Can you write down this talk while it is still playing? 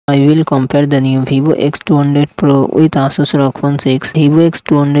I will compare the new Vivo X200 Pro with Asus ROG Phone 6. Vivo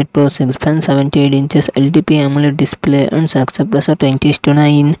X200 Pro 6.78 inches LTP AMOLED display and success ratio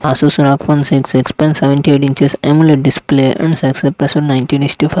 20:9. Asus ROG Phone 6 6.78 inches AMOLED display and success ratio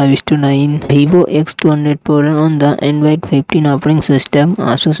 19:5:9. Vivo X200 Pro run on the Android 15 operating system.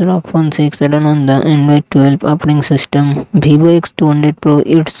 Asus ROG Phone 6 run on the Android 12 operating system. Vivo X200 Pro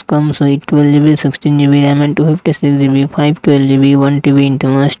it comes with 12GB, 16GB RAM and 256GB, 512GB, 1TB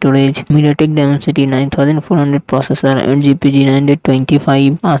internal storage. MediaTek Dimensity 9400 processor and GPG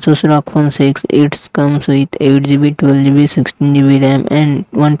 925. Asus ROG Phone 6 it comes with 8GB, 12GB, 16GB RAM and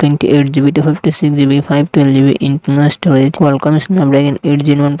 128GB, 256GB, 512GB internal storage. Qualcomm Snapdragon 8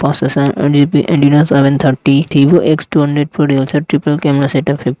 Gen 1 processor and GP Adreno 730. Vivo X200 Pro dual triple camera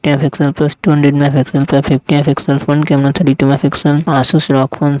setup 50MP plus 200MP plus 50MP front camera 32MP. Asus ROG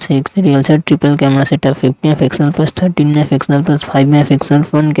Phone 6 real set triple camera setup 50MP plus 13MP plus 5MP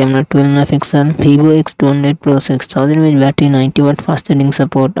front camera 12MP. Vivo X200 Pro 6000 mAh battery 90W fast charging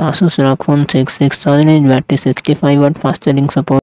support. Asus ROG Phone 6 6000 mAh battery 65W fast charging support.